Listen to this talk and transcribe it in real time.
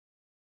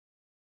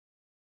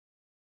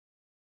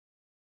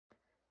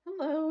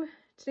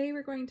today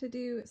we're going to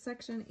do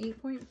section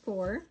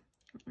 8.4.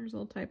 There's a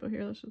little typo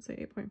here, that should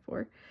say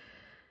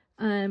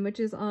 8.4,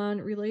 which is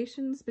on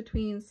relations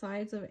between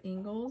sides and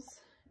angles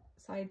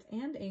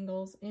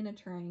in a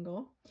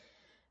triangle.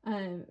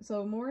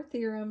 So more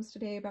theorems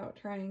today about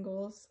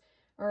triangles.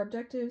 Our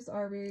objectives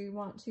are we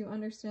want to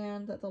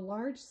understand that the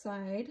large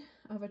side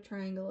of a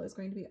triangle is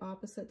going to be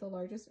opposite the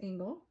largest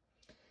angle.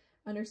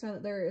 Understand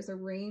that there is a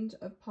range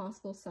of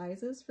possible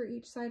sizes for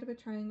each side of a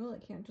triangle.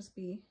 It can't just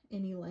be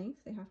any length.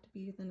 They have to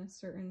be within a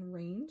certain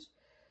range.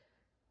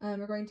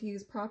 We're going to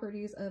use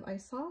properties of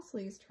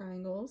isosceles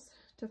triangles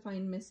to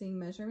find missing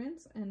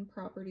measurements and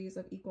properties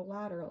of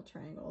equilateral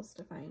triangles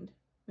to find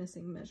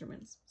missing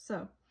measurements.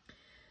 So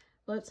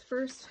let's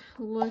first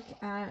look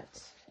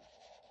at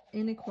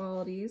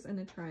inequalities in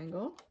a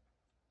triangle.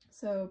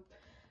 So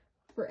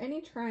for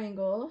any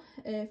triangle,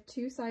 if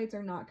two sides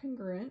are not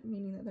congruent,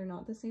 meaning that they're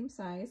not the same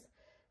size,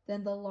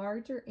 then the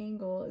larger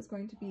angle is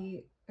going to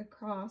be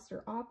across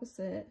or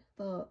opposite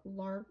the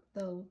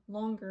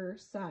longer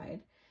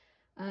side.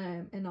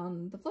 And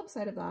on the flip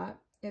side of that,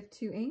 if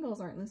two angles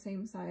aren't the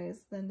same size,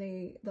 then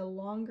the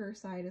longer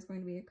side is going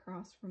to be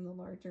across from the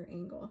larger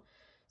angle.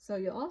 So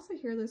you'll also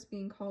hear this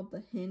being called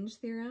the hinge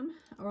theorem,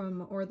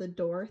 or the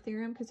door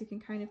theorem, because you can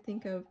kind of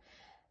think of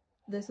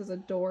this as a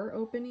door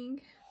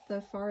opening.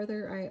 The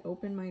farther I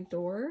open my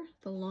door,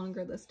 the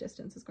longer this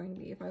distance is going to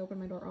be. If I open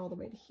my door all the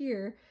way to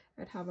here,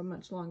 I'd have a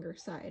much longer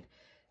side.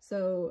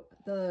 So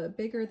the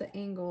bigger the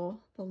angle,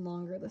 the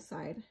longer the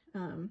side.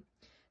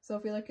 So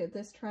if we look at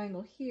this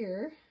triangle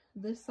here,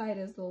 this side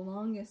is the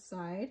longest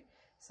side,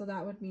 so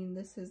that would mean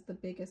this is the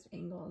biggest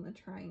angle in the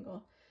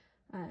triangle.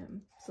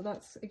 So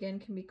that's, again,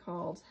 can be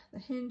called the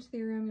hinge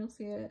theorem. You'll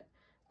see it.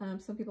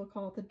 Some people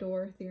call it the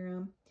door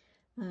theorem.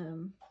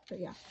 But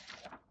yeah.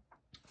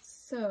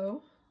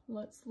 So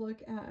let's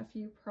look at a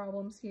few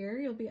problems here.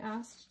 You'll be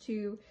asked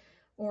to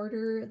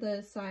order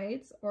the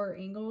sides or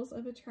angles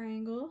of a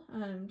triangle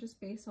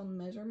just based on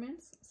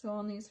measurements. So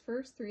on these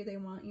first three, they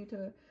want you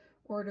to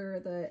order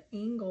the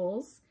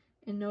angles,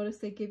 and notice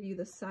they give you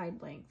the side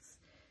lengths.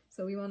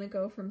 So we want to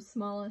go from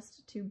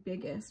smallest to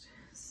biggest.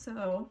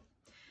 So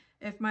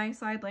if my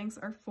side lengths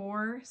are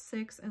 4,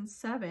 6, and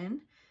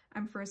 7,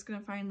 I'm first going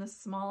to find the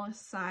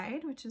smallest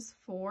side, which is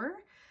 4.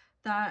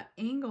 That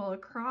angle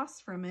across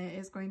from it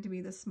is going to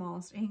be the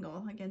smallest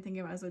angle. Again, think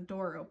of it as a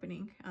door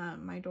opening.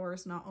 My door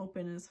is not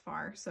open as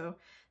far, so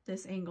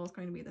this angle is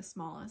going to be the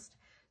smallest.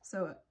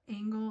 So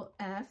angle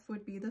F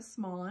would be the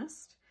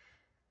smallest.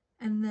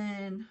 And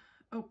then,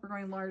 oh, we're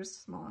going largest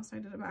to smallest. I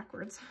did it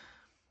backwards.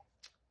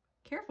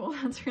 Careful,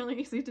 that's really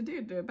easy to do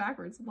it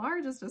backwards.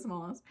 Largest to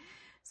smallest.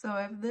 So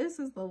if this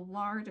is the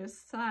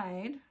largest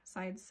side,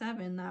 side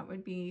 7, that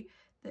would be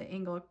the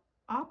angle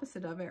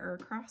opposite of it or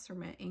across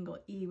from it. Angle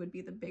E would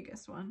be the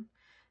biggest one.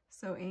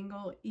 So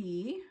angle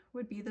E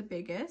would be the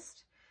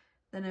biggest.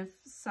 Then if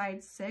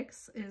side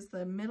 6 is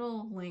the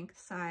middle length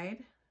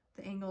side,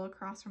 the angle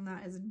across from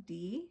that is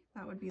D.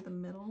 That would be the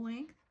middle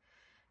length.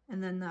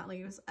 And then that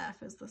leaves F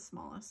as the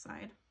smallest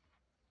side.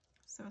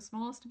 So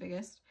smallest to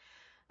biggest.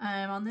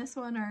 On this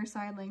one, our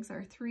side lengths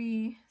are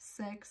 3,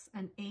 6,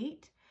 and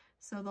 8.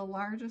 So the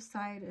largest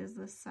side is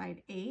this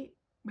side 8,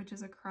 which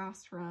is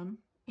across from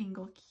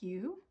angle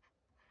Q.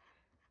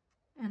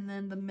 And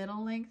then the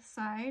middle length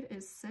side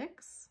is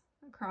 6.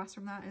 Across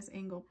from that is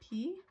angle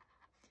P.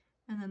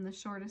 And then the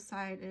shortest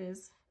side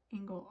is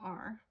angle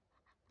R.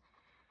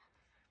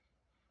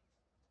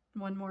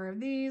 One more of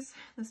these.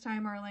 This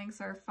time our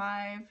lengths are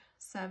 5,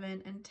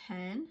 7, and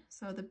 10.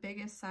 So the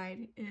biggest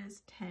side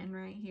is 10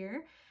 right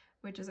here,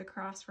 which is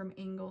across from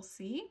angle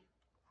C.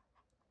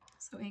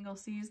 So angle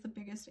C is the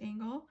biggest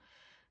angle.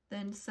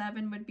 Then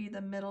 7 would be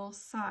the middle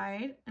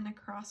side, and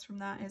across from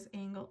that is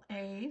angle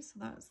A, so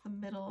that's the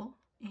middle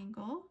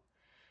angle.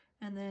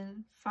 And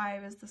then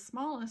 5 is the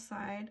smallest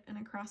side, and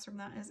across from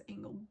that is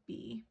angle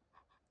B.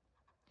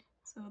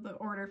 So the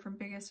order from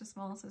biggest to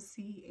smallest is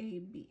C, A,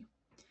 B.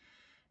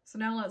 So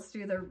now let's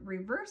do the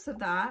reverse of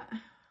that.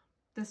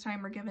 This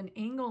time we're given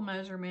angle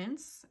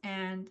measurements,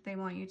 and they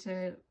want you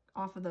to,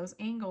 off of those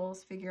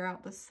angles, figure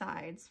out the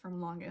sides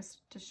from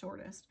longest to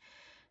shortest.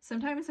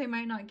 Sometimes they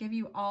might not give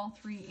you all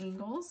 3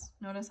 angles.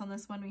 Notice on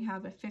this one we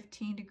have a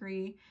 15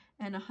 degree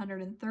and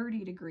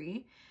 130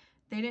 degree.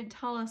 They didn't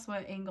tell us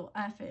what angle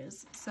F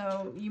is,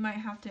 so you might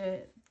have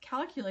to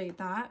calculate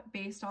that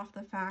based off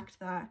the fact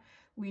that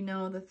we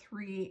know the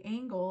 3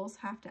 angles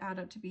have to add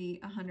up to be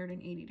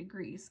 180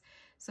 degrees.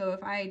 So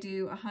if I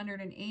do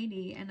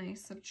 180 and I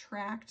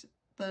subtract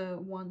the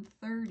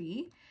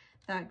 130,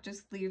 that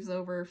just leaves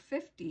over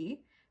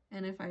 50.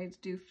 And if I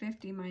do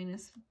 50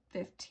 minus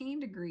 15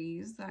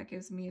 degrees, that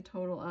gives me a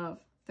total of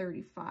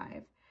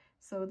 35.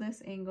 So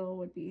this angle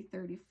would be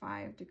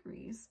 35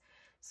 degrees.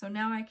 So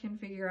now I can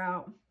figure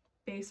out,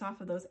 based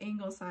off of those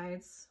angle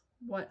sides,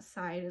 what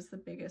side is the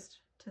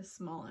biggest to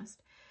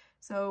smallest.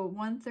 So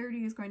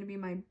 130 is going to be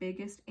my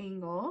biggest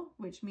angle,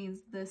 which means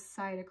this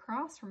side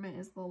across from it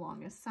is the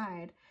longest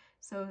side.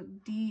 So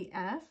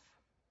DF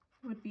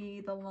would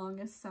be the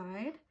longest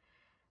side.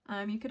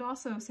 You could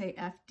also say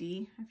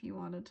FD if you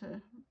wanted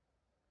to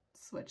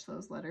switch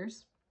those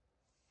letters.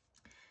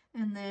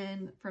 And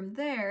then from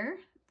there,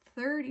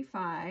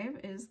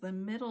 35 is the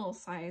middle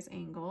size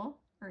angle,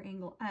 or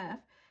angle F.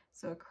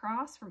 So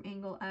across from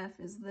angle F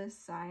is this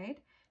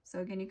side. So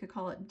again, you could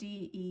call it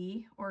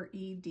DE or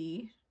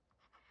ED,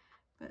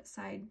 but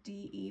side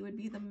DE would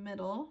be the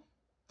middle.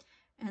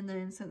 And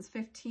then since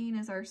 15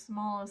 is our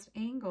smallest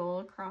angle,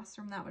 across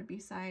from that would be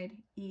side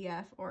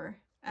EF or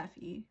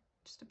FE,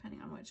 just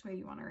depending on which way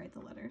you want to write the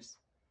letters.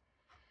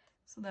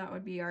 So that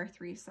would be our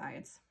 3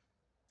 sides.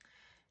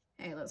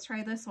 Okay, let's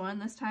try this one.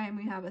 This time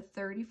we have a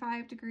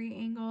 35-degree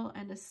angle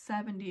and a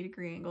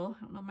 70-degree angle.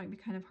 I don't know, it might be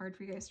kind of hard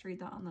for you guys to read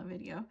that on the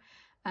video.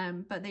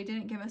 But they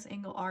didn't give us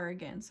angle R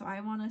again. So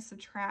I want to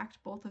subtract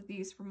both of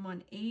these from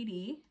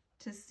 180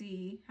 to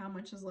see how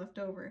much is left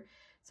over.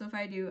 So if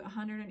I do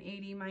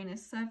 180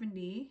 minus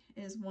 70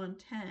 is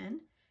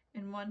 110,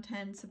 and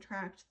 110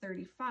 subtract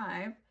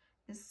 35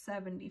 is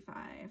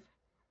 75.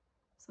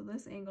 So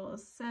this angle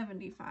is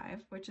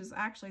 75, which is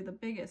actually the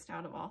biggest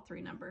out of all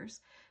 3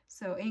 numbers.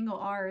 So angle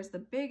R is the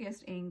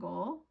biggest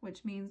angle,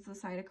 which means the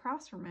side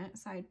across from it,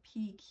 side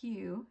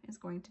PQ, is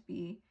going to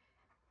be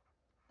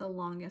the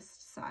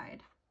longest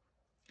side.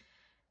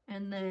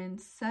 And then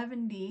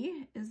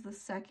 70 is the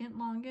second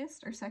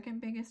longest or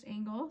second biggest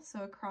angle.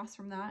 So across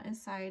from that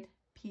is side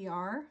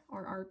PR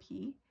or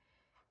RP.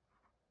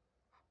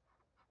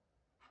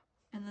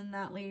 And then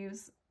that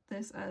leaves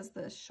this as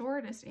the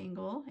shortest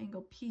angle,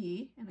 angle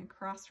P, and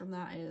across from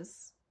that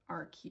is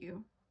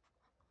RQ.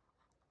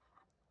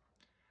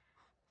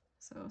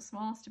 So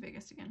smallest to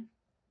biggest again.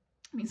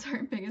 I mean,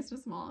 sorry, biggest to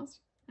smallest.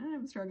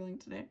 I'm struggling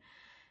today.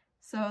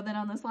 So then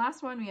on this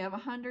last one, we have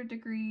 100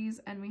 degrees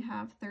and we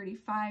have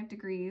 35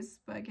 degrees,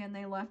 but again,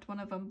 they left one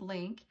of them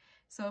blank.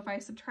 So if I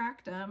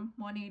subtract them,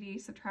 180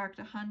 subtract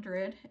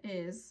 100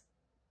 is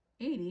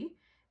 80,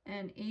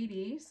 and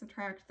 80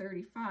 subtract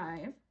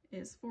 35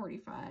 is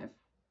 45.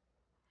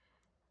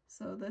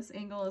 So this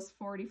angle is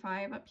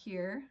 45 up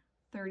here,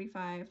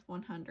 35,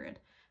 100.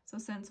 So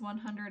since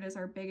 100 is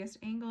our biggest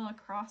angle,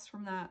 across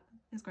from that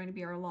is going to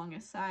be our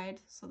longest side.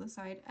 So the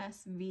side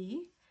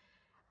SV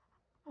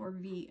or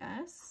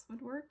VS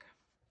would work.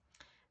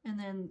 And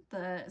then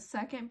the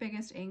second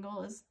biggest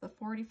angle is the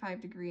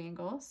 45-degree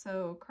angle.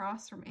 So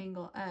across from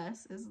angle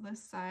S is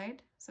this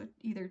side. So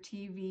either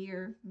TV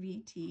or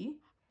VT.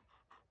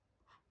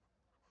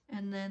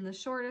 And then the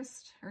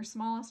shortest or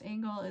smallest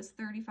angle is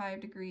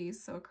 35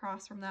 degrees. So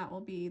across from that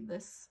will be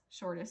this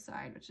shortest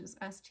side, which is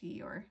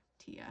ST or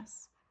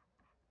TS.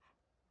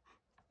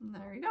 And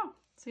there you go.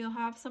 So you'll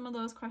have some of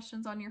those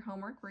questions on your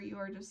homework where you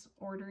are just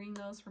ordering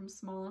those from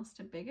smallest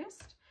to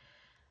biggest.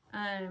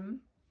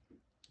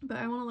 But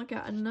I want to look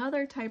at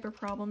another type of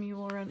problem you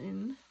will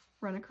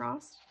run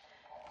across,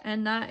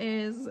 and that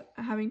is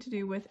having to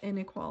do with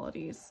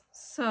inequalities.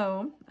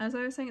 So as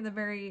I was saying at the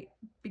very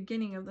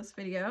beginning of this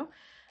video,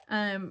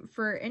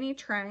 for any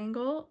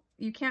triangle,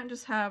 you can't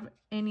just have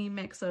any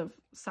mix of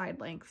side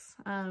lengths.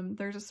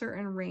 There's a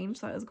certain range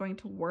that is going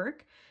to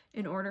work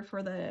in order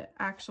for the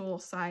actual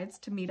sides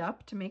to meet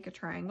up to make a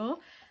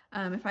triangle.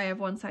 If I have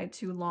one side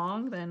too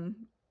long, then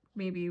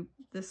maybe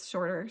this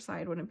shorter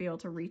side wouldn't be able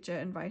to reach it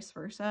and vice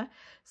versa.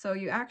 So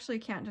you actually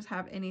can't just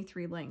have any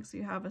 3 lengths.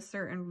 You have a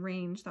certain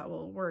range that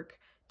will work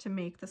to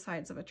make the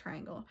sides of a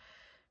triangle.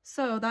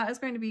 So that is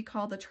going to be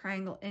called the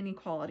triangle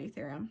inequality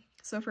theorem.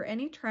 So for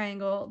any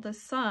triangle, the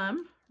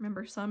sum,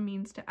 remember sum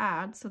means to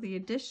add, so the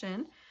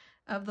addition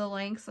of the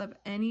lengths of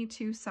any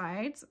 2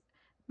 sides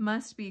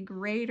must be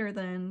greater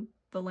than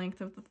the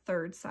length of the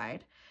third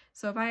side.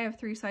 So if I have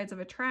 3 sides of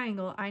a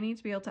triangle, I need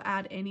to be able to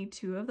add any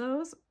 2 of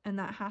those, and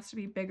that has to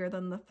be bigger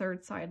than the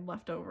third side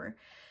left over.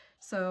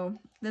 So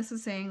this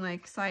is saying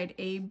like side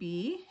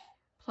AB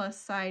plus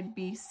side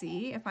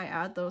BC, if I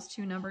add those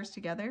 2 numbers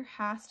together,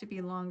 has to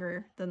be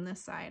longer than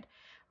this side.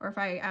 Or if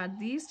I add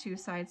these 2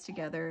 sides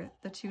together,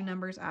 the 2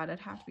 numbers added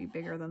have to be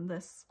bigger than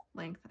this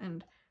length,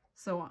 and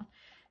so on.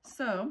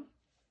 So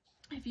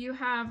if you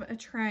have a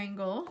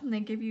triangle and they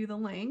give you the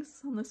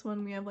lengths, on this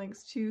one we have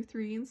lengths 2,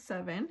 3, and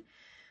 7,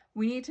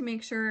 we need to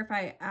make sure if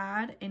I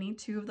add any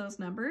 2 of those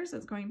numbers,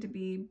 it's going to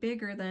be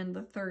bigger than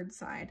the third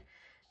side.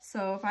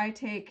 So if I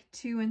take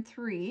 2 and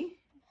 3,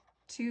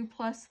 2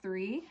 plus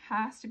 3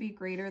 has to be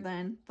greater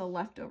than the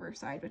leftover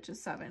side, which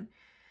is 7.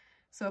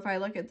 So if I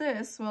look at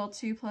this, well,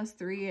 2 plus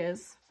 3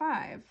 is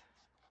 5.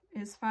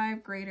 Is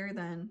 5 greater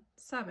than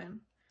 7?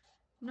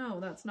 No,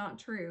 that's not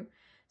true.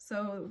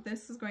 So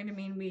this is going to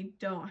mean we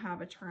don't have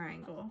a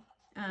triangle.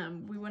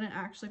 We wouldn't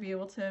actually be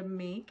able to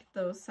make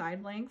those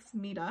side lengths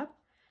meet up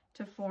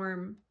to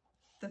form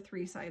the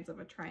 3 sides of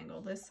a triangle.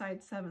 This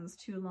side 7 is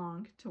too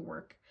long to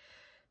work.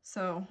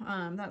 So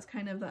that's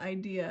kind of the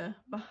idea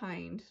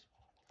behind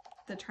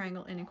the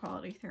triangle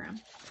inequality theorem.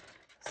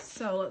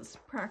 So let's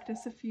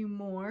practice a few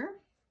more.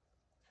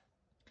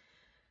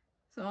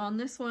 So on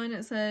this one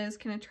it says,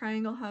 can a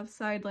triangle have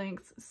side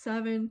lengths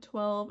 7,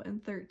 12,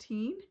 and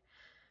 13?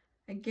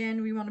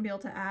 Again, we want to be able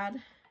to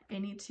add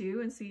any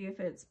 2 and see if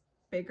it's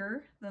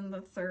bigger than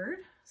the third.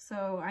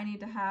 So I need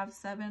to have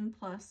 7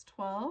 plus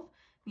 12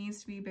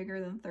 needs to be bigger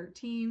than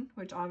 13,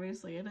 which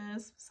obviously it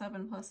is.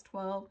 7 plus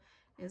 12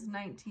 is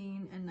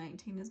 19, and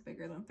 19 is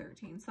bigger than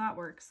 13, so that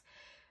works.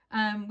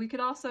 We could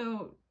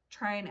also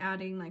try and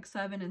adding like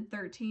 7 and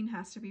 13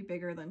 has to be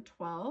bigger than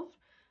 12.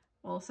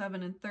 Well,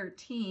 7 and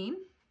 13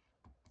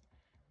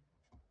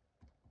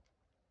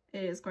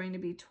 is going to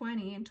be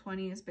 20, and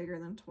 20 is bigger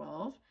than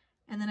 12.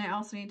 And then I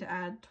also need to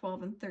add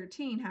 12 and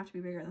 13 have to be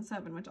bigger than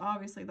 7, which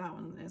obviously that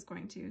one is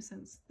going to,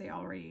 since they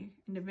already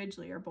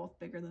individually are both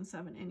bigger than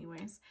 7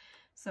 anyways.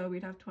 So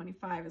we'd have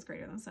 25 is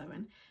greater than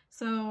 7.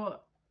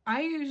 So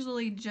I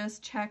usually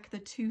just check the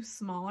two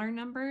smaller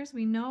numbers.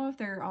 We know if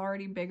they're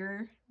already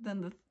bigger than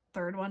the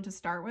third one to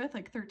start with,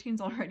 like 13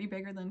 is already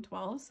bigger than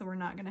 12, so we're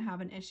not going to have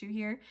an issue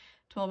here.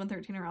 12 and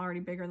 13 are already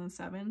bigger than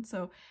 7,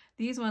 so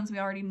these ones we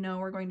already know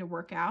we're going to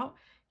work out.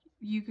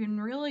 You can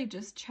really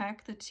just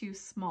check the two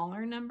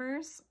smaller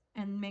numbers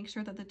and make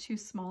sure that the two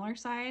smaller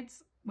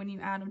sides, when you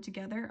add them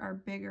together, are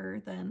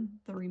bigger than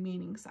the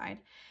remaining side.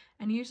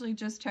 And usually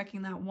just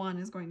checking that one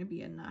is going to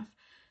be enough.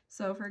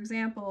 So for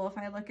example, if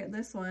I look at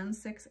this one,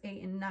 6,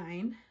 8, and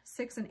 9,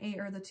 6 and 8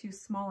 are the two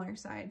smaller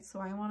sides. So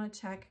I want to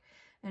check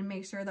and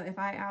make sure that if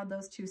I add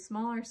those two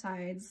smaller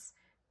sides,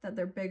 that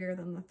they're bigger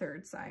than the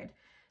third side.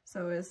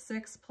 So is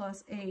 6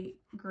 plus 8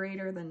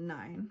 greater than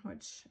 9,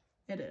 which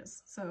it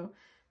is. So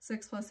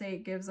 6 plus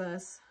 8 gives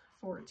us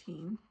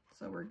 14,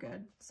 so we're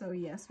good. So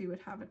yes, we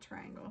would have a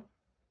triangle.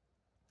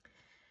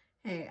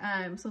 Okay,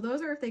 so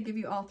those are if they give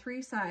you all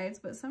three sides,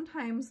 but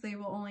sometimes they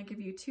will only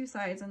give you two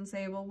sides and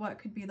say, well, what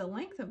could be the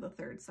length of the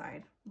third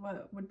side?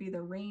 What would be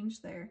the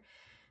range there?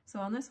 So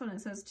on this one,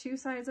 it says two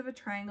sides of a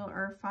triangle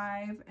are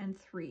 5 and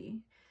 3.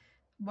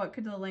 What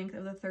could the length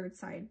of the third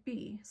side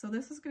be? So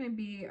this is going to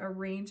be a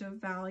range of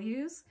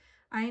values.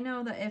 I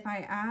know that if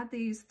I add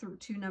these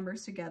two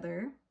numbers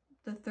together,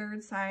 the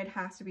third side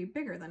has to be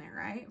bigger than it,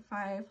 right?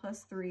 5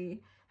 plus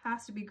 3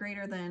 has to be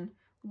greater than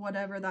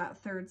whatever that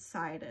third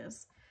side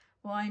is.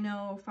 Well, I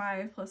know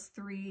 5 plus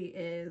 3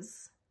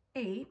 is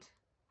 8.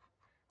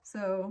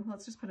 So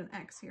let's just put an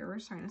X here. We're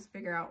just trying to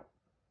figure out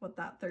what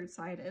that third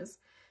side is.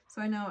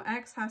 So I know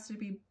X has to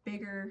be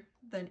bigger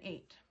than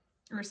 8.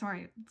 Or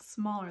sorry,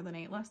 smaller than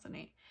 8, less than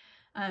 8.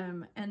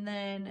 And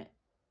then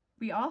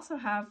we also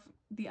have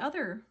the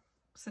other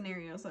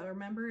scenarios. So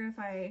remember, if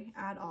I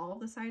add all of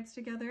the sides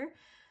together,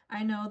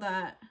 I know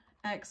that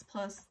X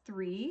plus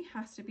 3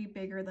 has to be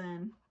bigger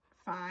than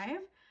 5,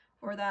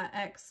 or that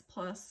X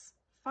plus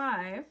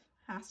 5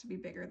 has to be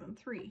bigger than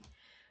 3.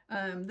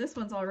 This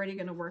one's already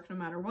going to work no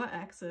matter what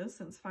X is,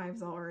 since 5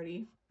 is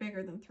already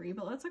bigger than 3,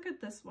 but let's look at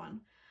this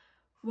one.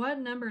 What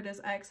number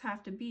does X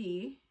have to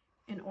be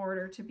in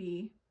order to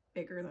be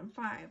bigger than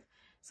 5?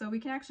 So we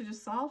can actually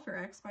just solve for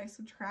X by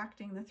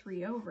subtracting the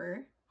 3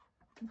 over.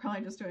 You can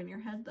probably just do it in your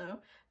head though.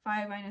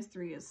 5 minus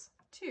 3 is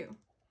 2.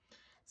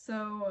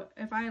 So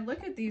if I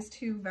look at these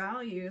two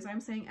values,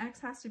 I'm saying X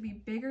has to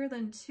be bigger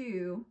than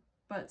 2,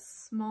 but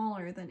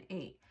smaller than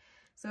 8.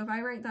 So if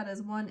I write that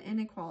as one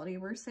inequality,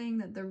 we're saying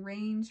that the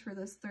range for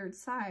this third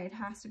side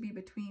has to be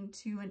between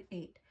 2 and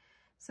 8.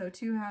 So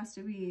 2 has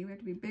to be, we have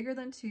to be bigger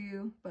than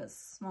 2, but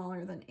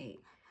smaller than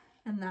 8.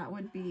 And that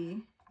would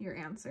be your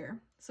answer.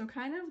 So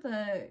kind of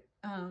the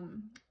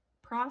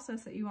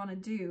process that you want to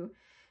do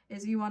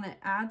is you want to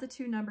add the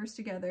two numbers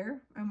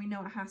together, and we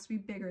know it has to be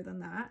bigger than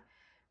that.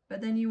 But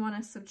then you want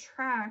to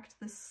subtract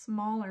the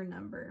smaller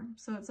number.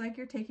 So it's like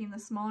you're taking the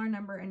smaller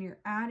number and you're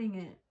adding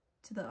it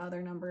to the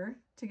other number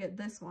to get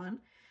this one.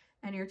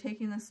 And you're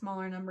taking the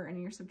smaller number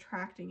and you're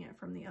subtracting it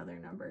from the other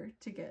number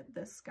to get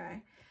this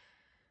guy.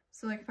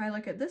 So like if I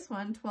look at this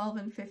one, 12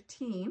 and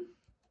 15,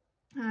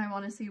 and I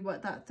want to see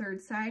what that third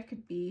side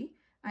could be,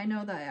 I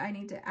know that I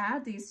need to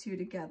add these two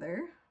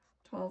together,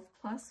 12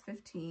 plus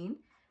 15,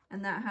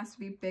 and that has to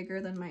be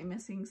bigger than my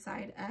missing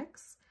side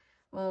X.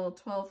 Well,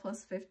 12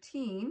 plus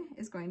 15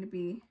 is going to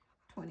be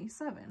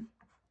 27.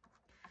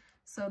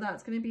 So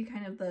that's going to be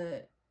kind of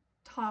the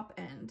top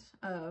end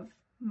of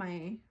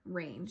my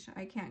range.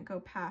 I can't go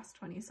past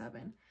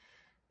 27.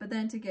 But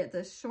then to get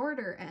the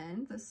shorter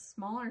end, the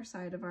smaller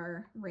side of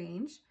our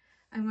range,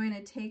 I'm going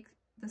to take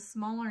the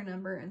smaller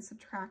number and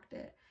subtract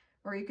it.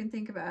 Or you can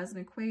think of it as an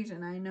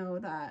equation. I know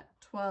that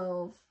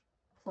 12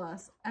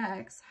 plus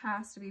X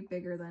has to be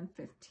bigger than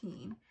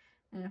 15.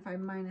 And if I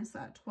minus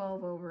that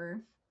 12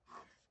 over,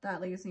 that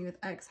leaves me with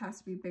X has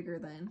to be bigger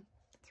than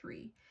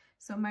 3.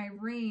 So my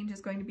range is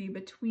going to be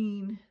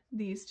between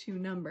these two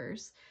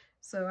numbers.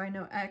 So I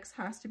know X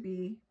has to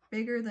be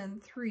bigger than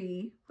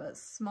 3, but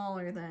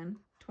smaller than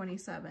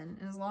 27.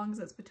 And as long as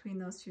it's between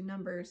those two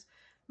numbers,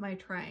 my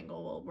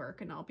triangle will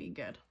work and I'll be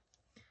good.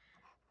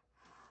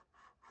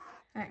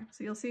 Okay,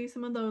 so you'll see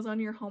some of those on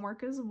your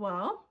homework as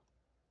well.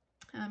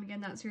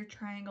 Again, that's your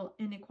triangle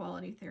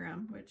inequality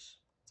theorem, which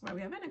is why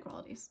we have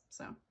inequalities.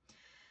 So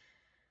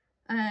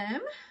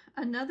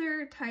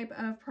another type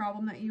of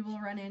problem that you will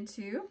run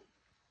into,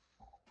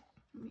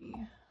 let me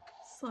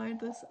slide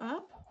this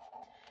up.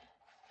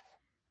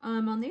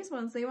 On these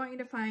ones, they want you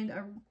to find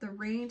the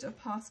range of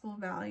possible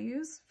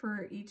values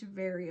for each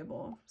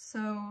variable.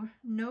 So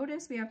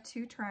notice we have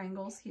two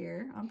triangles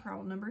here on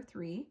problem number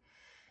 3.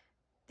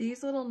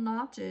 these little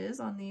notches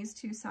on these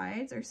two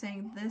sides are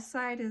saying this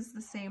side is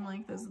the same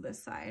length as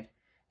this side.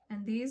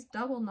 And these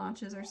double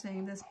notches are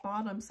saying this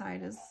bottom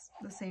side is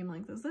the same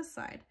length as this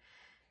side.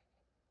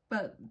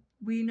 But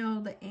we know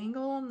the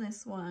angle on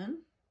this one,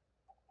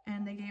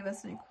 and they gave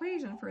us an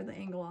equation for the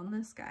angle on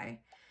this guy.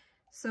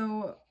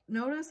 So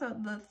notice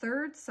that the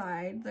third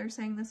side, they're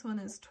saying this one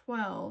is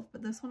 12,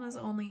 but this one is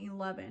only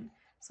 11.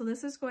 So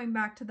this is going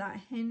back to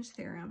that hinge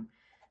theorem.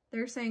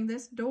 They're saying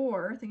this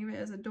door, think of it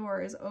as a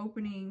door, is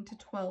opening to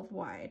 12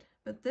 wide,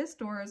 but this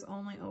door is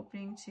only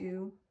opening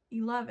to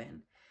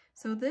 11.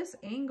 So this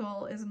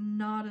angle is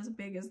not as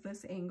big as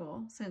this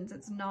angle since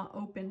it's not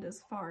opened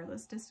as far.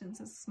 This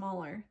distance is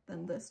smaller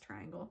than this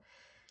triangle.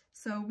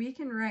 So we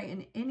can write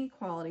an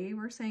inequality.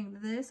 We're saying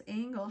this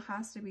angle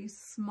has to be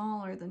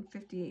smaller than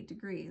 58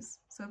 degrees.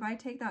 So if I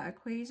take that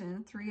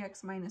equation,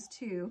 3x minus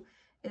 2,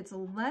 it's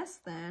less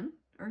than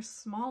or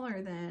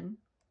smaller than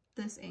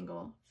this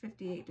angle,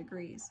 58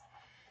 degrees.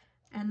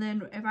 And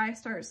then if I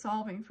start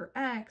solving for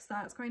x,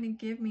 that's going to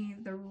give me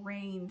the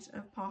range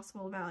of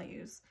possible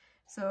values.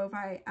 So if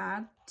I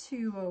add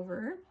 2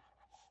 over,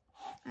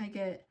 I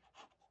get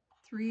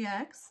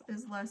 3x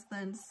is less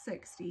than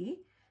 60,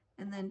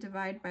 and then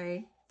divide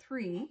by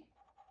 3.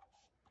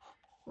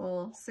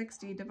 Well,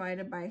 60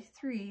 divided by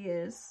 3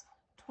 is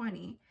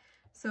 20.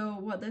 So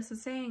what this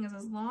is saying is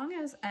as long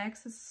as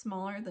x is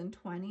smaller than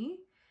 20,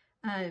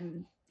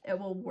 it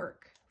will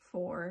work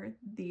for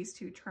these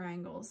two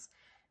triangles,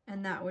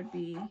 and that would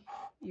be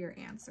your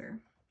answer.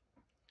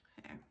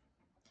 Okay.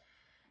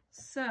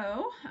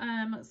 So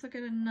let's look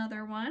at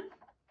another one.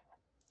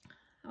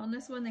 On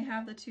this one, they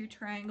have the two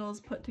triangles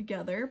put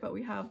together, but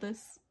we have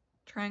this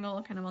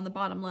triangle kind of on the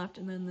bottom left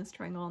and then this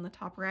triangle on the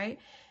top right,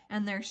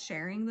 and they're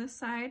sharing this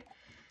side.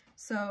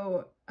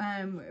 So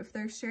if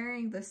they're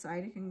sharing this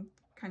side, you can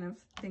kind of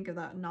think of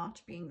that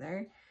notch being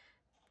there.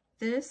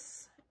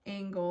 This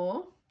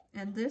angle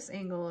and this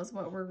angle is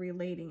what we're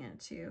relating it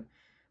to.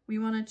 We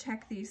want to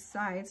check these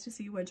sides to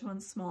see which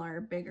one's smaller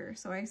or bigger.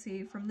 So I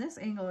see from this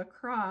angle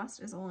across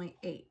is only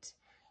 8,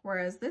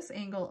 whereas this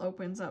angle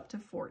opens up to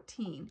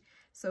 14.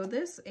 So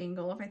this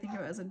angle, if I think of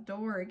it as a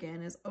door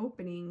again, is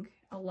opening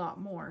a lot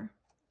more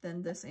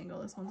than this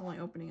angle. This one's only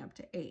opening up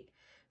to 8.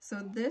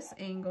 So this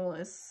angle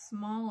is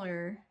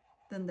smaller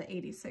than the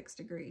 86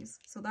 degrees.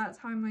 So that's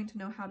how I'm going to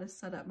know how to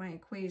set up my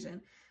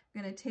equation.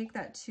 I'm going to take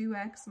that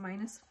 2x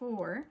minus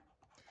 4,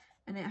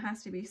 and it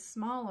has to be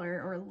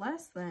smaller or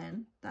less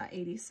than that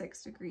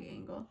 86 degree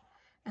angle.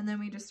 And then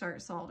we just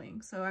start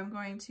solving. So I'm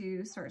going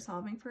to start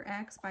solving for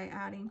x by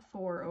adding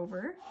 4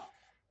 over.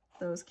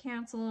 Those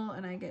cancel,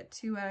 and I get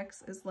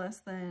 2x is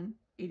less than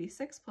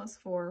 86 plus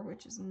 4,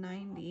 which is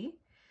 90.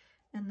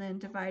 And then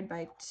divide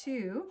by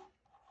 2,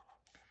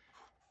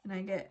 and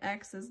I get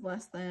x is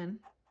less than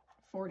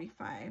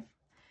 45.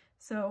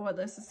 So what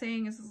this is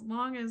saying is as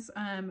long as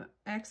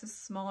x is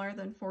smaller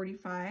than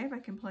 45, I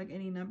can plug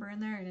any number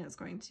in there and it's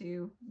going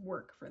to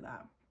work for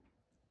that.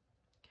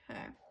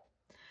 Okay.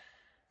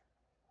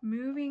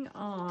 Moving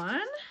on.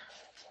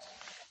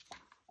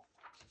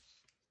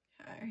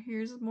 Okay,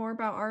 here's more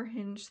about our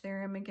hinge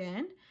theorem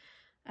again.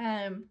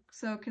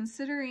 So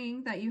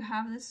considering that you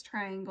have this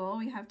triangle,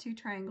 we have two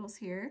triangles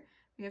here.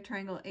 We have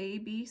triangle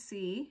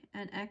ABC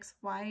and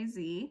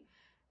XYZ.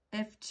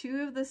 If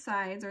two of the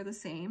sides are the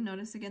same,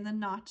 notice again the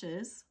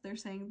notches, they're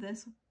saying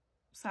this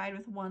side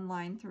with one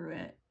line through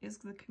it is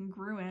the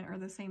congruent or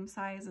the same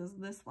size as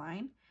this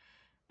line.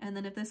 And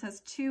then if this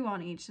has 2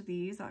 on each of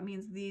these, that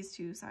means these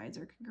two sides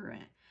are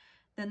congruent.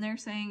 Then they're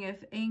saying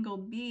if angle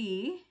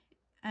B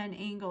and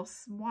angle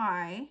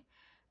Y,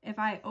 if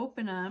I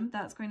open them,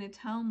 that's going to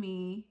tell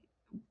me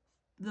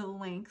the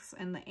lengths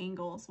and the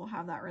angles will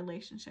have that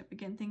relationship.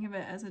 Again, think of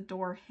it as a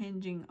door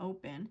hinging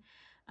open.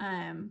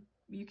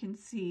 You can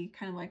see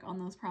kind of like on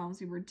those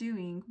problems we were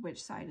doing,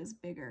 which side is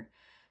bigger.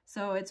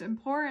 So it's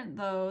important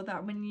though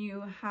that when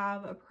you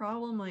have a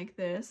problem like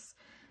this,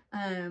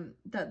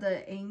 that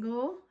the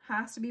angle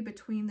has to be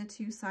between the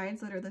two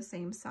sides that are the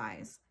same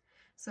size.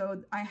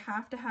 So I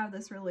have to have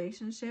this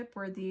relationship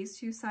where these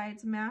two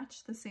sides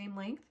match the same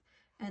length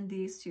and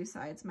these two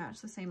sides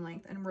match the same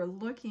length, and we're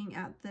looking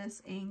at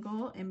this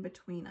angle in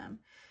between them.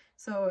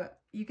 So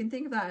you can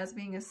think of that as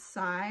being a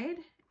side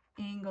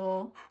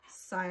angle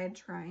side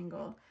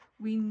triangle.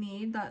 We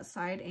need that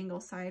side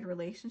angle side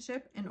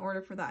relationship in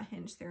order for that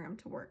hinge theorem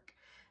to work.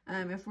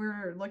 If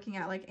we're looking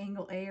at like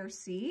angle A or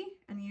C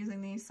and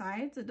using these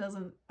sides, it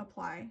doesn't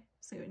apply.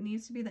 So it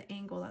needs to be the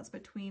angle that's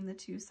between the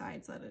two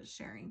sides that it's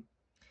sharing.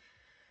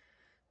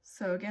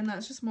 So again,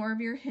 that's just more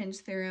of your hinge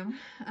theorem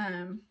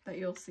that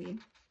you'll see.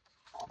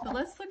 But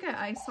let's look at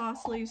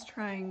isosceles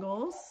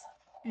triangles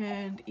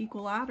and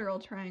equilateral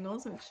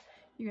triangles, which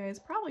you guys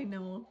probably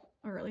know,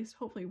 or at least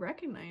hopefully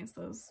recognize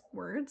those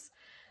words.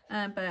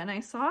 But an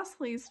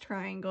isosceles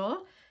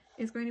triangle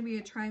is going to be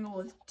a triangle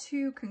with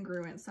two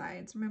congruent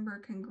sides. Remember,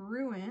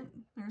 congruent,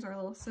 there's our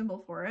little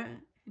symbol for it,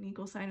 an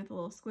equal sign with a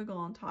little squiggle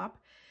on top.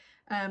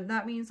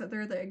 That means that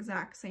they're the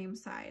exact same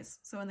size.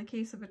 So in the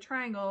case of a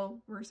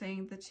triangle, we're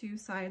saying the two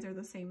sides are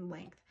the same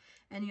length.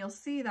 And you'll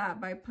see that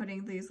by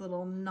putting these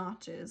little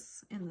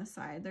notches in the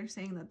side. They're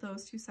saying that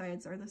those two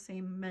sides are the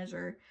same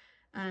measure,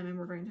 and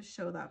we're going to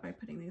show that by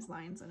putting these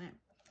lines in it.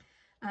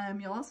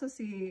 You'll also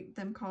see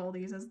them call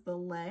these as the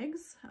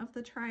legs of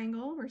the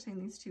triangle. We're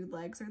saying these two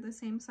legs are the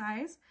same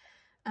size.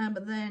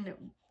 But then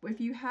if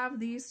you have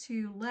these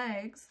two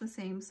legs the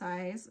same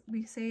size,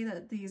 we say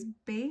that these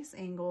base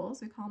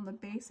angles, we call them the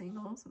base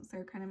angles since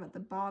they're kind of at the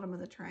bottom of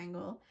the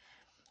triangle.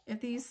 If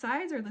these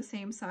sides are the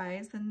same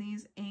size, then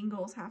these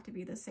angles have to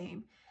be the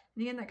same.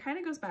 And again, that kind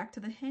of goes back to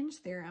the hinge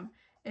theorem.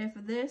 If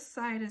this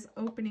side is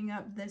opening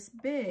up this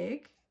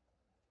big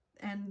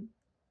and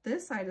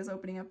this side is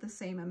opening up the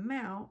same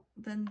amount,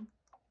 then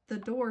the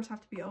doors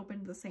have to be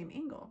opened the same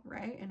angle,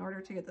 right? In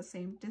order to get the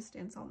same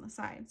distance on the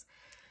sides.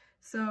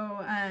 So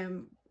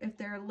if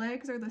their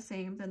legs are the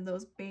same, then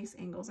those base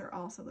angles are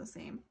also the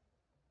same.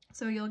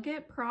 So you'll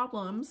get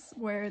problems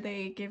where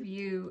they give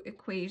you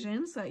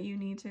equations that you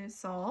need to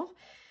solve.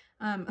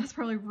 That's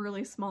probably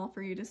really small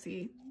for you to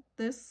see.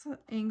 This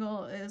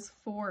angle is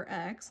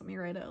 4x. Let me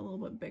write it a little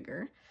bit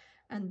bigger.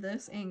 And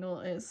this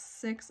angle is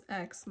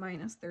 6x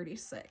minus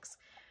 36.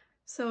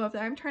 So if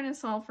I'm trying to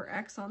solve for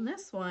x on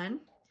this one,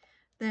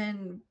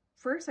 then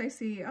first I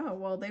see, oh,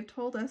 well, they've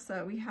told us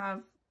that we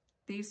have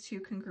these two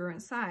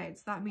congruent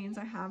sides. That means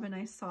I have an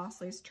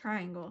isosceles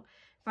triangle.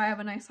 If I have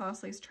an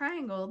isosceles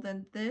triangle,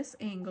 then this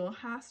angle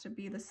has to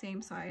be the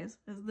same size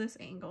as this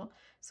angle.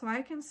 So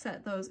I can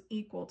set those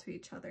equal to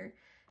each other.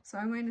 So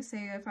I'm going to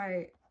say if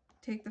I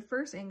take the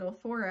first angle,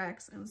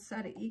 4x, and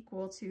set it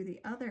equal to the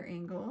other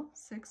angle,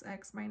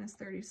 6x minus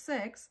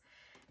 36,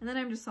 and then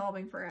I'm just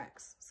solving for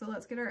x. So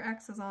let's get our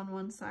x's on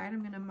one side. I'm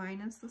going to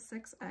minus the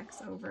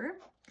 6x over.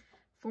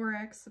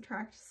 4x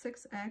subtract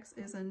 6x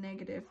is a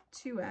negative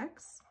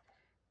 2x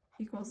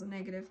equals a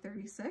negative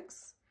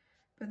 36.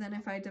 But then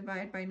if I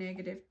divide by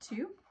negative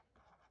 2,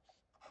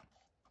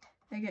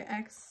 I get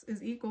x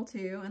is equal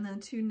to, and then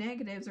two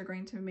negatives are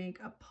going to make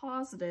a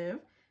positive.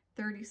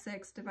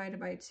 36 divided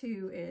by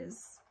 2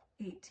 is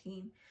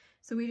 18.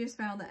 So we just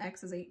found that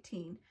x is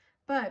 18.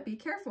 But be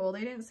careful,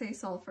 they didn't say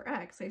solve for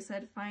x. They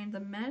said find the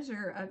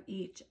measure of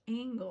each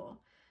angle.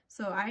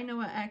 So I know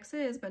what x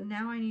is, but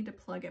now I need to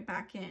plug it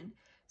back in.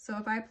 So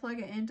if I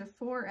plug it into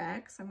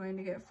 4x, I'm going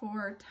to get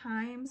 4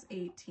 times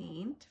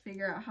 18 to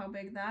figure out how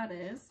big that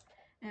is.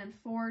 And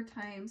 4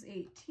 times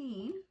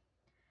 18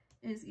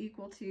 is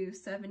equal to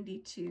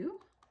 72.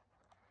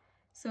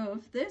 So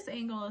if this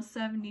angle is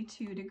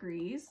 72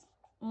 degrees,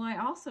 well, I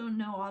also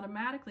know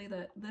automatically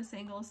that this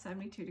angle is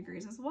 72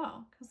 degrees as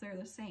well, because they're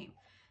the same.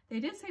 They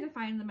did say to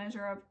find the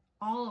measure of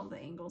all of the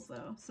angles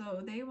though,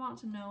 so they want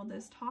to know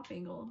this top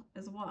angle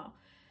as well.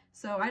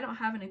 So I don't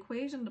have an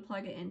equation to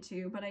plug it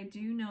into, but I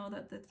do know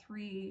that the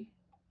three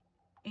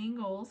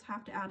angles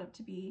have to add up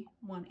to be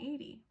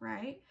 180,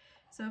 right?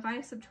 So if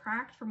I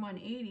subtract from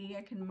 180,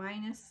 I can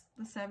minus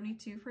the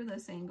 72 for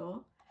this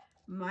angle,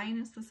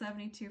 minus the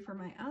 72 for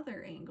my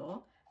other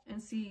angle,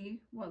 and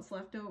see what's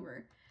left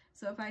over.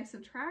 So if I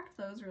subtract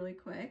those really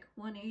quick,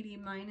 180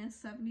 minus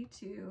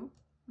 72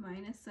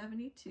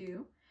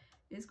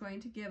 is going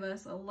to give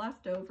us a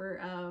leftover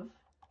of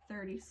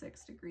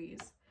 36 degrees.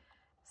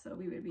 So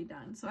we would be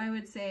done. So I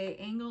would say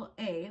angle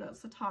A,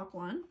 that's the top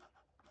one,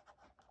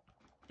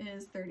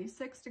 is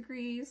 36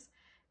 degrees.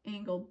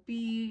 Angle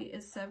B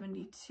is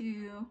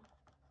 72.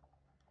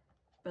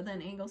 But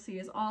then angle C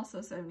is also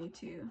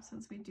 72,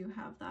 since we do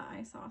have that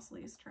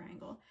isosceles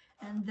triangle.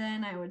 And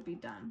then I would be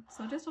done.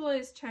 So just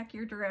always check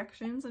your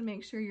directions and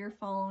make sure you're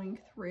following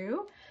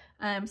through.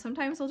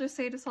 Sometimes they'll just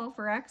say to solve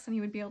for x and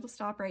you would be able to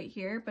stop right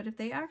here. But if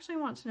they actually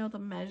want to know the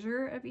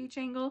measure of each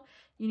angle,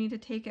 you need to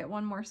take it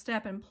one more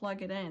step and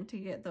plug it in to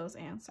get those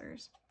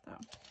answers. So.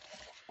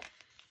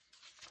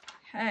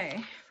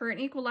 Okay, for an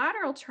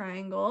equilateral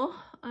triangle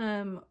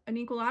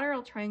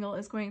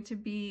is going to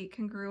be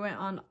congruent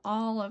on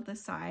all of the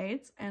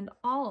sides and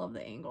all of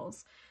the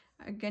angles.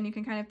 Again, you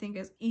can kind of think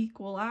as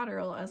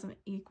equilateral as an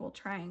equal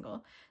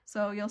triangle.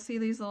 So you'll see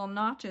these little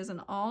notches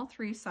on all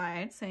three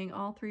sides saying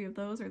all three of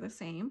those are the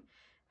same,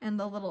 and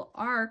the little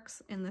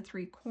arcs in the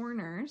three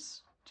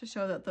corners to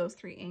show that those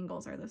three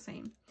angles are the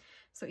same.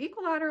 So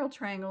equilateral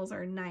triangles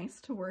are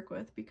nice to work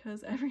with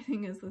because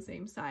everything is the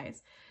same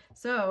size.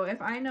 So if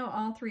I know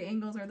all three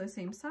angles are the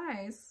same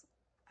size,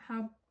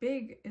 how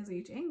big is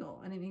each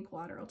angle in an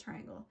equilateral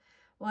triangle?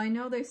 Well, I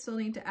know they still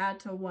need to add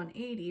to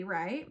 180,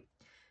 right?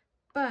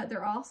 But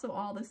they're also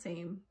all the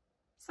same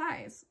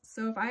size.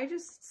 So if I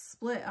just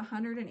split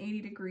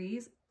 180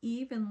 degrees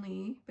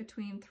evenly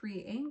between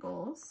three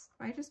angles,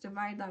 if I just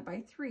divide that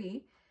by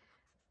 3,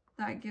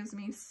 that gives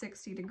me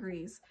 60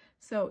 degrees.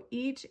 So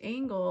each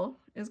angle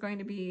is going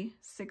to be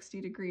 60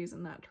 degrees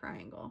in that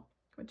triangle,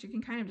 which you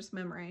can kind of just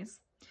memorize.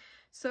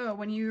 So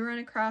when you run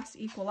across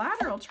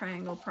equilateral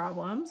triangle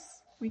problems,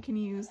 we can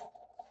use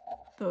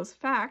those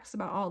facts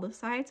about all the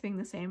sides being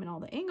the same and all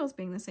the angles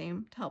being the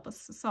same to help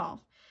us to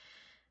solve.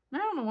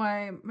 And I don't know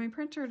why my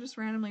printer just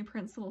randomly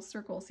prints little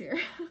circles here.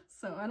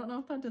 So I don't know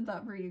if that did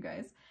that for you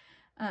guys.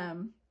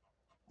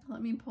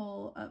 Let me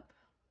pull up.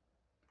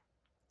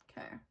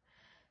 Okay.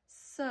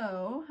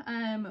 So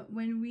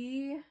when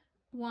we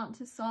want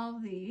to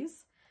solve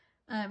these,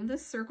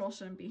 this circle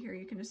shouldn't be here,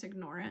 you can just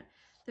ignore it.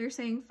 They're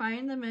saying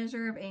find the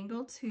measure of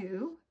angle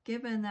 2,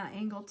 given that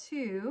angle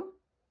 2,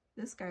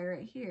 this guy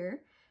right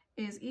here,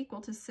 is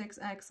equal to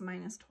 6x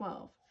minus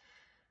 12.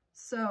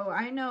 So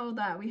I know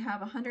that we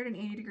have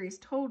 180 degrees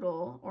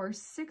total, or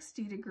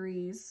 60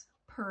 degrees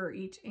per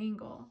each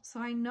angle. So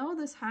I know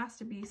this has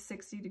to be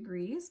 60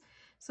 degrees.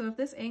 So if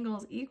this angle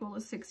is equal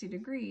to 60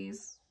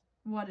 degrees,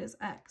 what is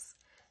x?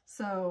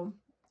 So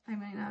I'm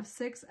going to have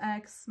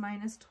 6x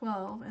minus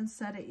 12 and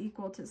set it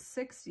equal to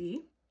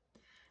 60.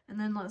 And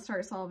then let's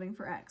start solving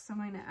for x. So I'm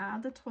going to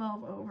add the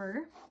 12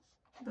 over.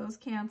 Those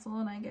cancel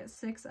and I get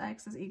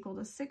 6x is equal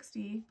to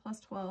 60 plus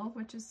 12,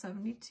 which is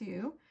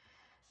 72.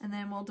 And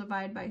then we'll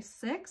divide by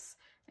 6.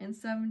 And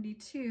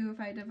 72, if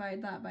I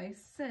divide that by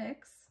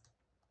 6,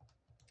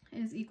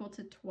 is equal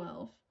to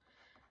 12.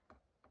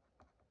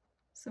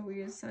 So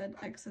we just said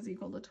x is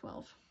equal to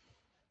 12.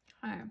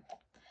 Okay.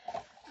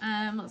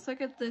 Let's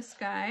look at this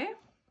guy.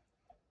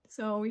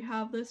 So we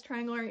have this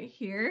triangle right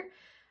here.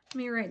 Let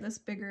me write this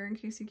bigger in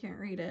case you can't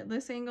read it.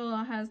 This angle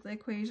has the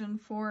equation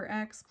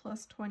 4x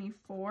plus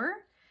 24,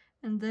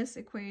 and this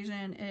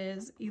equation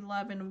is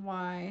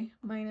 11y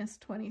minus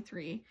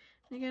 23.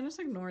 And again, just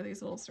ignore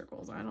these little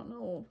circles. I don't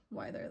know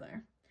why they're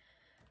there.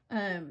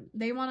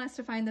 They want us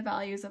to find the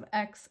values of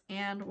x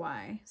and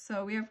y.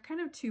 So we have kind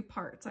of two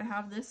parts. I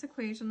have this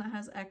equation that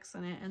has x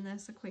in it and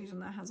this equation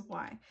that has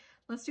y.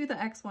 Let's do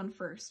the x one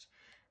first.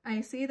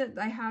 I see that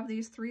I have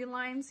these 3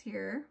 lines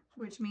here,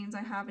 which means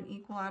I have an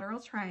equilateral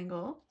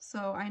triangle.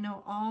 So I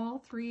know all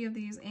 3 of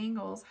these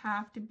angles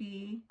have to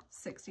be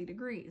 60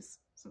 degrees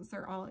since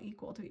they're all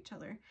equal to each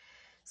other.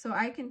 So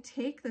I can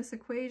take this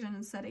equation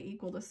and set it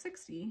equal to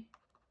 60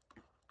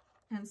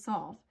 and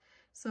solve.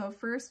 So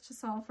first, to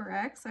solve for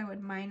x, I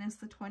would minus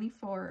the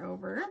 24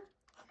 over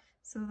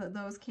so that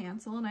those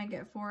cancel and I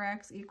get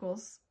 4x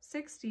equals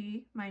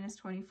 60 minus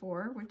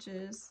 24, which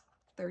is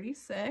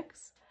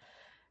 36.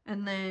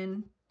 And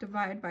then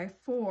divide by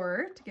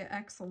 4 to get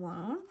x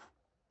alone.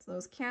 So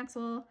those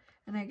cancel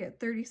and I get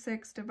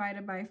 36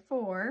 divided by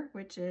 4,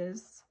 which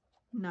is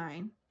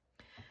 9.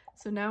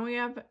 So now we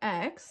have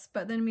x,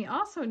 but then we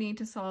also need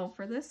to solve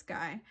for this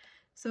guy.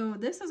 So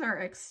this is our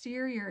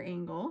exterior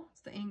angle.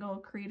 It's the angle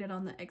created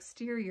on the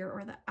exterior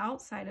or the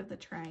outside of the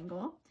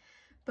triangle.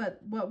 But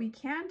what we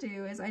can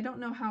do is, I don't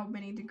know how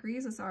many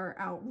degrees this are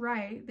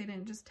outright. They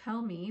didn't just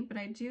tell me, but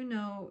I do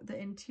know the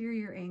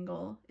interior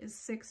angle is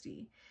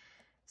 60.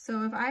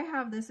 So if I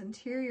have this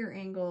interior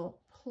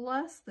angle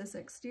plus this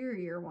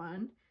exterior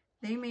one,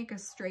 they make a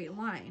straight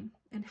line.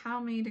 And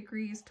how many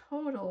degrees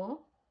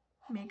total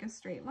make a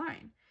straight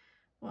line?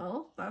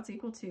 Well, that's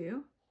equal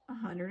to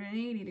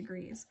 180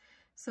 degrees.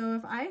 So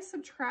if I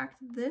subtract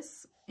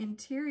this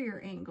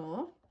interior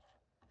angle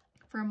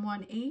from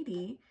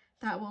 180,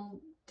 that will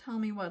tell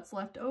me what's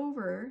left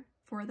over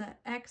for the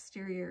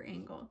exterior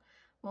angle.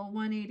 Well,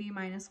 180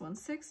 minus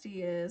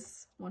 160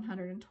 is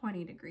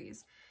 120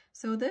 degrees.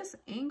 So this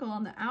angle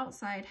on the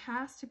outside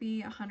has to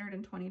be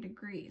 120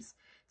 degrees.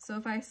 So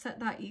if I set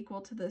that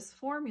equal to this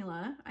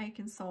formula, I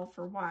can solve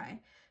for y.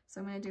 So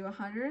I'm going to do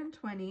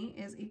 120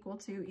 is equal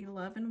to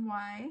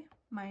 11y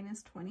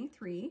minus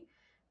 23,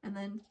 and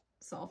then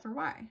solve for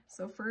y.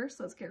 So first,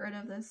 let's get rid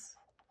of this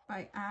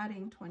by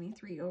adding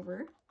 23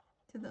 over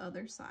to the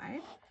other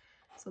side.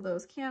 So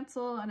those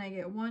cancel, and I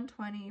get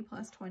 120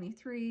 plus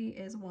 23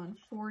 is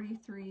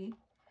 143,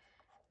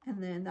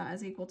 and then that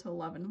is equal to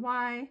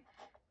 11y.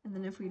 And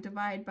then if we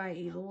divide by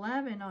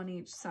 11 on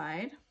each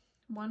side,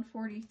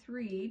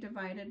 143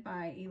 divided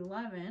by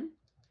 11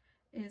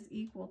 is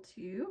equal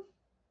to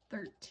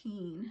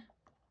 13.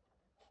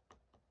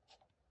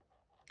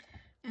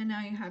 And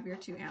now you have your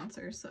 2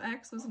 answers. So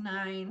x was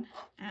 9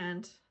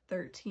 and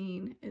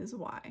 13 is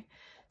y.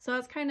 So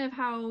that's kind of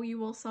how you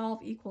will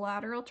solve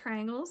equilateral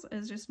triangles,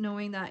 is just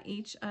knowing that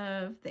each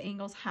of the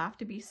angles have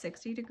to be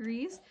 60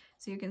 degrees.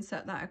 So you can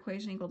set that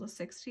equation equal to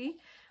 60.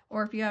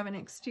 Or if you have an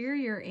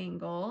exterior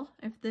angle,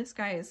 if this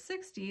guy is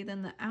 60,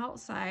 then the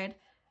outside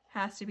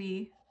has to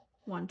be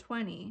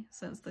 120,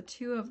 since the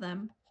 2 of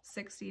them,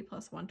 60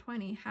 plus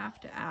 120, have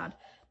to add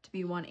to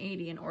be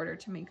 180 in order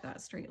to make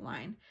that straight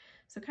line.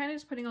 So kind of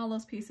just putting all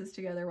those pieces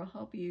together will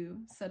help you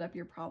set up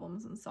your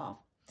problems and solve.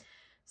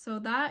 So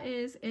that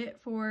is it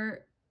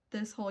for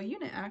this whole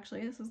unit.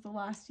 Actually, this is the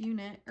last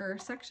unit or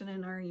section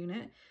in our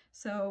unit.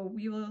 So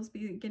we will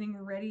be getting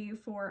ready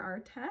for our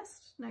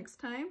test next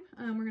time.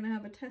 We're going to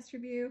have a test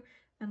review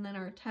and then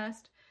our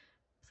test.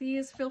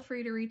 Please feel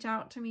free to reach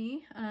out to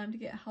me to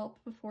get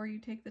help before you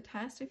take the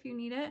test if you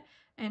need it,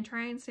 and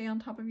try and stay on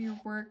top of your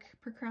work.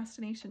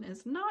 Procrastination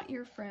is not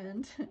your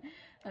friend.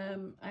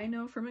 I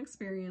know from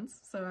experience,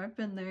 so I've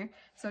been there.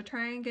 So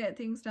try and get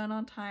things done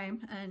on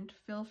time, and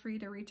feel free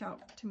to reach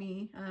out to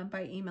me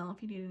by email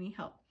if you need any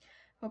help.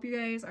 Hope you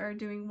guys are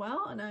doing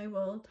well, and I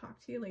will talk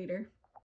to you later.